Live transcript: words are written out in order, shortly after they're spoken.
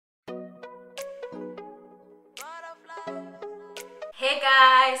Hey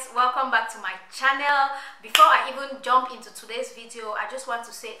guys, welcome back to my channel. Before I even jump into today's video, I just want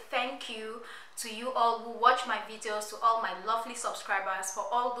to say thank you to you all who watch my videos, to all my lovely subscribers, for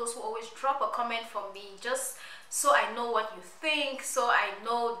all those who always drop a comment for me, just so I know what you think, so I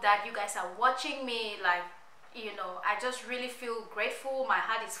know that you guys are watching me. Like, you know, I just really feel grateful. My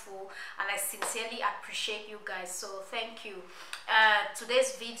heart is full and I sincerely appreciate you guys, so thank you.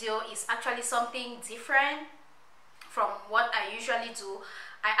 Today's video is actually something different from what I usually do.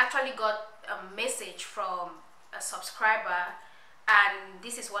 I actually got a message from a subscriber and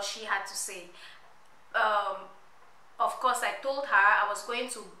this is what she had to say. Of course, I told her I was going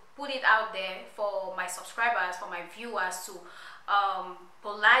to put it out there for my subscribers, for my viewers, to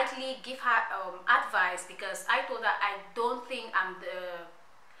politely give her advice, because I told her I don't think I'm the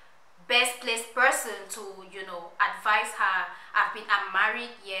best placed person to, you know, advise her. I'm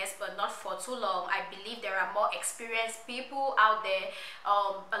married, yes, but not for too long. I believe there are more experienced people out there.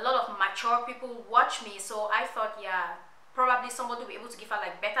 A lot of mature people watch me, so I thought, yeah, probably somebody will be able to give her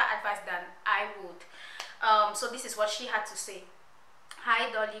like better advice than I would. So this is what she had to say.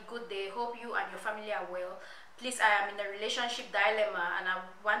 Hi Dolly, good day. Hope you and your family are well. Please, I am in a relationship dilemma and I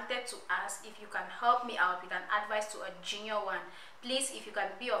wanted to ask if you can help me out with an advice to a junior one. Please, if you can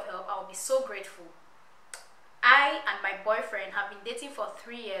be of help, I will be so grateful. I and my boyfriend have been dating for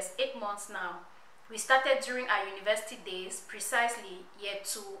 3 years, 8 months now. We started during our university days, precisely year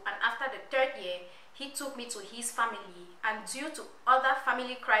 2, and after the 3rd year, he took me to his family, and due to other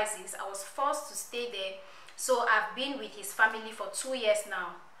family crises, I was forced to stay there, so I've been with his family for 2 years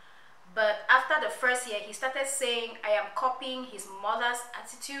now. But after the 1st year, he started saying I am copying his mother's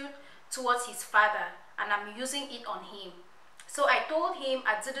attitude towards his father and I'm using it on him. So I told him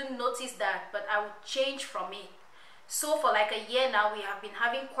I didn't notice that, but I would change from it. So for like a year now, we have been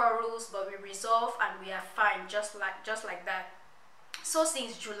having quarrels, but we resolve and we are fine, just like that. So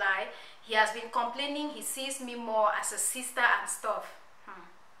since July, he has been complaining he sees me more as a sister and stuff.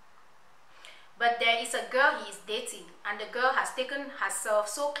 But there is a girl he is dating, and the girl has taken herself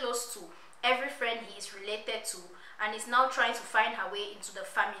so close to every friend he is related to and is now trying to find her way into the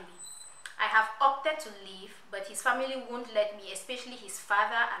family. I have opted to leave, but his family won't let me, especially his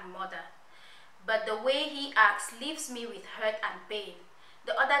father and mother. But the way he acts leaves me with hurt and pain.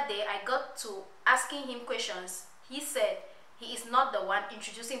 The other day I got to asking him questions. He said he is not the one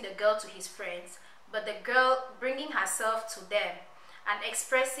introducing the girl to his friends, but the girl bringing herself to them and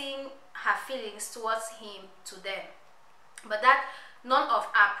expressing her feelings towards him to them. But that none of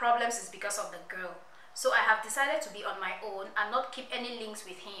our problems is because of the girl. So I have decided to be on my own and not keep any links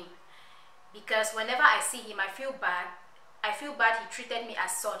with him, because whenever I see him, I feel bad he treated me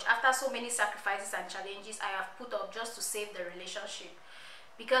as such after so many sacrifices and challenges I have put up just to save the relationship.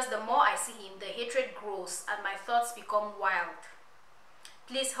 Because the more I see him, the hatred grows and my thoughts become wild.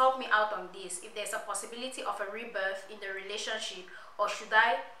 Please help me out on this. If there's a possibility of a rebirth in the relationship, or should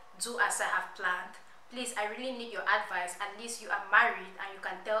I do as I have planned? Please, I really need your advice. At least you are married and you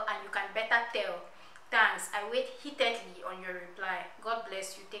can tell, and you can better tell. Thanks. I wait heatedly on your reply. God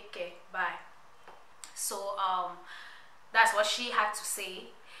bless you. Take care. Bye. So that's what she had to say.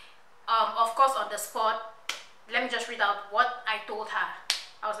 Of course, on the spot, let me just read out what I told her.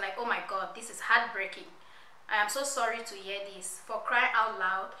 I was like, oh my God, this is heartbreaking. I am so sorry to hear this. For crying out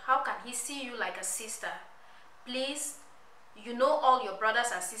loud, how can he see you like a sister? Please, you know all your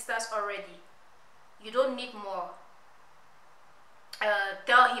brothers and sisters already. You don't need more.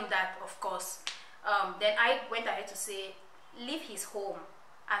 Tell him that, of course. Then I went ahead to say, leave his home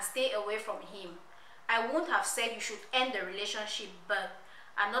and stay away from him. I won't have said you should end the relationship, but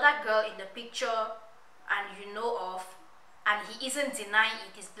another girl in the picture and you know of, and he isn't denying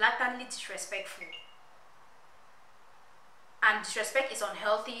it, is blatantly disrespectful. And disrespect is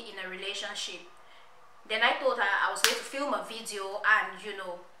unhealthy in a relationship. Then I told her I was going to film a video and, you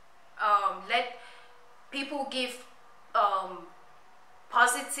know, let people give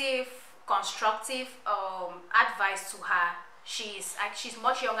positive, constructive advice to her. She's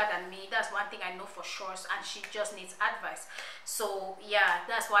much younger than me. That's one thing I know for sure, and she just needs advice. So yeah,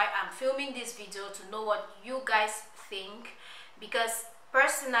 that's why I'm filming this video, to know what you guys think. Because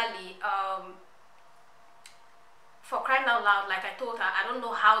personally, for crying out loud, like I told her, I don't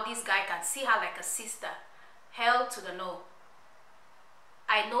know how this guy can see her like a sister. Hell to the no.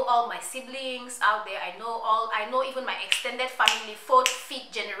 I know all my siblings out there. I know even my extended family, 4th,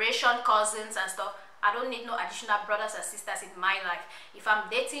 5th generation cousins and stuff. I don't need no additional brothers and sisters in my life. If I'm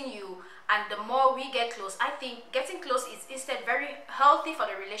dating you and the more we get close, I think getting close is instead very healthy for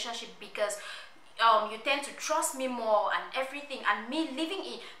the relationship, because you tend to trust me more and everything, and me living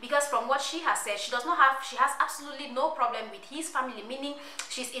in, because from what she has said, she has absolutely no problem with his family, meaning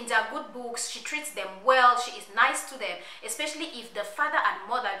she's in their good books, she treats them well, she is nice to them, especially if the father and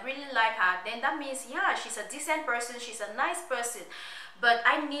mother really like her. Then that means, yeah, she's a decent person, she's a nice person. But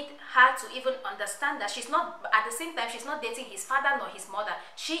I need her to even understand that she's not, at the same time, she's not dating his father nor his mother.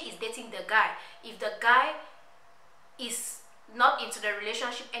 She is dating the guy. If the guy is not into the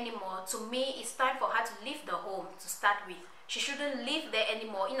relationship anymore, to me it's time for her to leave the home to start with. She shouldn't live there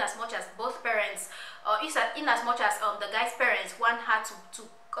anymore, in as much as both parents, in as much as the guy's parents want her to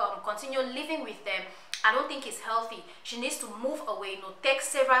continue living with them. I don't think it's healthy. She needs to move away, take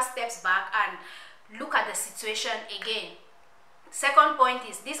several steps back and look at the situation again. Second point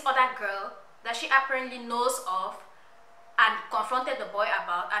is this other girl that she apparently knows of and confronted the boy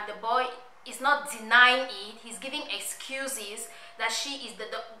about, and the boy is not denying it. He's giving excuses that she is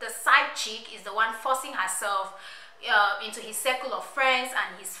the side chick, is the one forcing herself into his circle of friends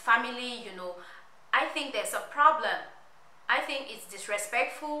and his family. I think there's a problem. I think it's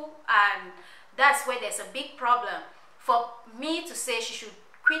disrespectful, and that's where there's a big problem. For me to say she should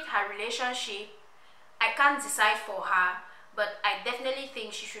quit her relationship, I can't decide for her, but I definitely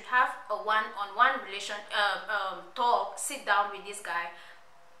think she should have a one-on-one talk, sit down with this guy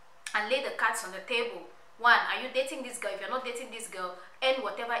and lay the cards on the table. One, are you dating this girl? If you're not dating this girl, end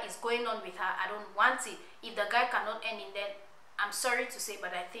whatever is going on with her. I don't want it. If the guy cannot end it, then I'm sorry to say,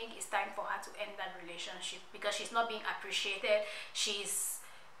 but I think it's time for her to end that relationship, because she's not being appreciated.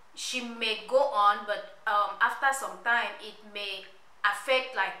 She may go on, but after some time it may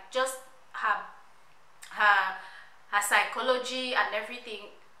affect like just her psychology and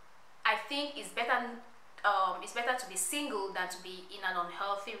everything. I think it's better to be single than to be in an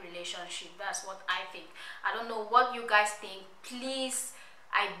unhealthy relationship. That's what I think. I don't know what you guys think. Please,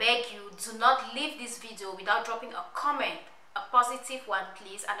 I beg you, do not leave this video without dropping a comment, a positive one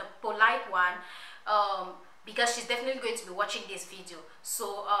please, and a polite one, because she's definitely going to be watching this video.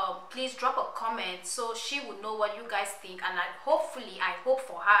 So please drop a comment so she would know what you guys think, and I hope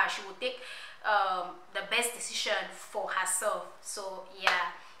for her she will take the best decision for herself. So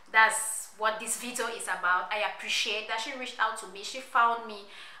yeah, that's what this video is about. I appreciate that she reached out to me. She found me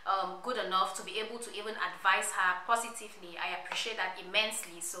good enough to be able to even advise her positively. I appreciate that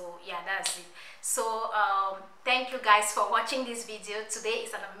immensely. So yeah, that's it. So thank you guys for watching this video. Today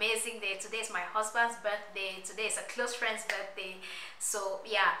is an amazing day. Today is my husband's birthday. Today is a close friend's birthday. So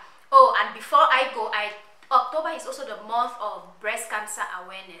yeah. Oh, and before I go, October is also the month of breast cancer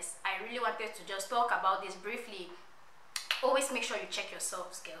awareness. I really wanted to just talk about this briefly. Always make sure you check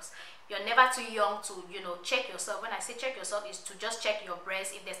yourself, girls. You're never too young to, check yourself. When I say check yourself, is to just check your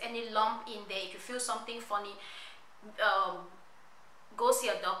breast. If there's any lump in there, if you feel something funny, go see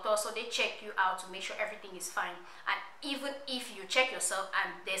a doctor so they check you out to make sure everything is fine. And even if you check yourself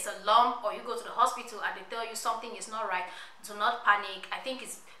and there's a lump, or you go to the hospital and they tell you something is not right, do not panic. I think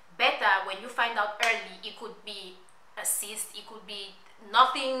it's better when you find out early. It could be a cyst, it could be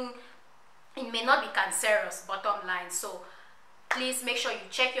nothing, it may not be cancerous, bottom line. So please make sure you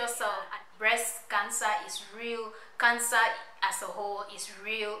check yourself. Breast cancer is real. Cancer as a whole is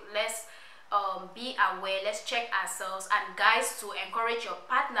real. Let's be aware. Let's check ourselves. And guys, to encourage your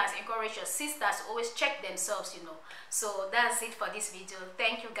partners, encourage your sisters to always check themselves, So that's it for this video.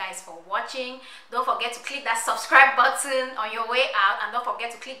 Thank you guys for watching. Don't forget to click that subscribe button on your way out, and don't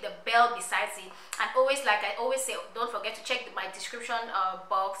forget to click the bell besides it. And always, like I always say, don't forget to check my description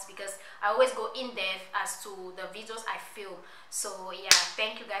box, because I always go in depth as to the videos I film. So yeah,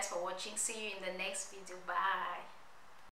 thank you guys for watching. See you in the next video. Bye.